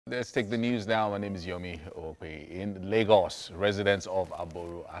Let's take the news now. My name is Yomi Ope. In Lagos, residents of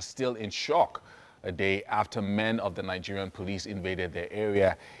Aboru are still in shock a day after men of the Nigerian police invaded their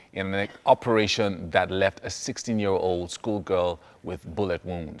area in an operation that left a 16-year-old schoolgirl with bullet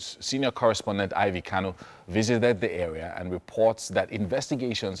wounds. Senior correspondent Ivy Kanu visited the area and reports that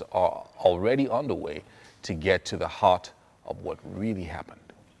investigations are already underway to get to the heart of what really happened.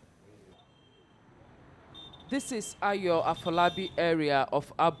 This is Ayo Afolabi area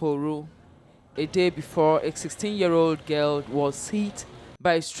of Aboru. A day before, a 16-year-old girl was hit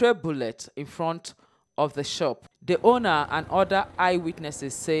by a stray bullet in front of the shop. The owner and other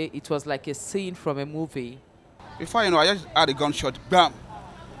eyewitnesses say it was like a scene from a movie. Before you know, I just had a gunshot, bam.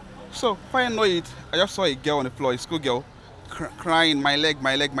 So, before I know it, I just saw a girl on the floor, a schoolgirl, crying, my leg,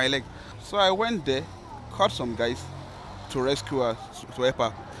 my leg, my leg. So I went there, caught some guys to rescue her, to help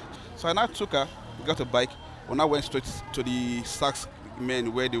her. So I now took her, got a bike. We now went straight to the Saks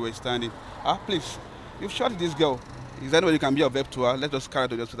men where they were standing. Please, you've shot this girl. Is there any way you can be of help to her? Let us carry her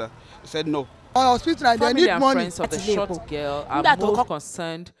to the hospital. He said no. Family and friends of the shot girl are most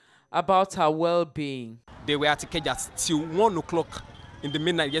concerned about her well-being. They were at Ikeja till 1 o'clock in the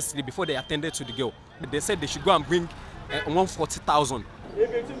midnight yesterday before they attended to the girl. They said they should go and bring 140,000.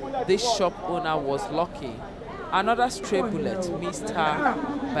 This shop owner was lucky. Another stray bullet missed her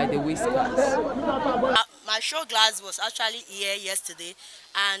by the whiskers. My show glass was actually here yesterday,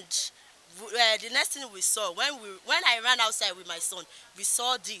 and the next thing we saw, when I ran outside with my son, we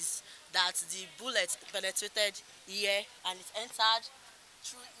saw this, that the bullet penetrated here and it entered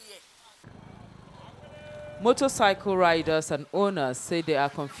through here. Motorcycle riders and owners say they are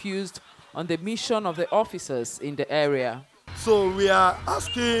confused on the mission of the officers in the area. So we are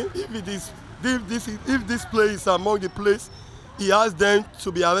asking if this place is among the place, he asked them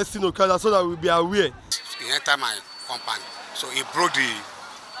to be arresting Okada so that we'll be aware. He entered my compound, so he broke the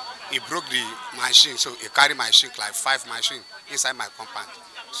machine, so he carried my machine, like 5 machines inside my compound.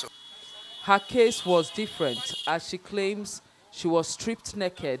 So her case was different, as she claims she was stripped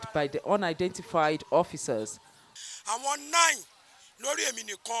naked by the unidentified officers.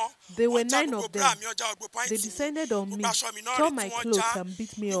 There were 9 of them. They descended on me, tore my clothes and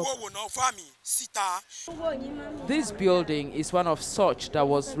beat me up. This building is one of such that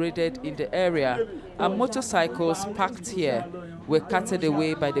was raided in the area, and motorcycles parked here were carted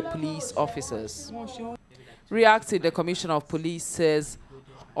away by the police officers. Reacting, the Commissioner of Police says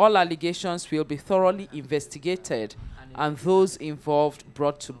all allegations will be thoroughly investigated and those involved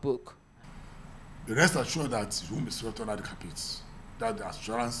brought to book. The rest assured that it won't be swept under the carpets. That the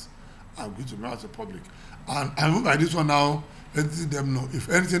assurance I'm going to make to the public. And I look at this one now, letting them know if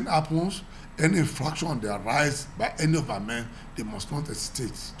anything happens, any infraction they arise by any of our men, they must not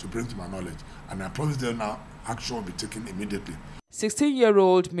hesitate to bring to my knowledge. And I promise them now, action will be taken immediately.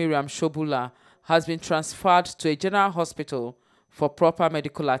 16-year-old Miriam Shobula has been transferred to a general hospital for proper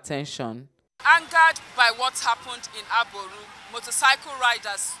medical attention. Angered by what happened in Aboru, motorcycle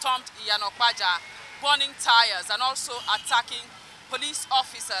riders stormed Iyana Ipaja, burning tires and also attacking police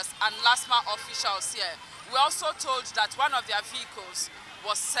officers and LASMA officials here. We also told that one of their vehicles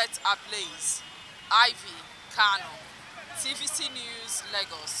was set ablaze. Ivy Kano, TVC News,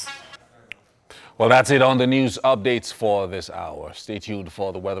 Lagos. Well, that's it on the news updates for this hour. Stay tuned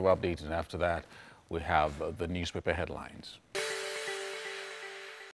for the weather update, and after that, we have the newspaper headlines.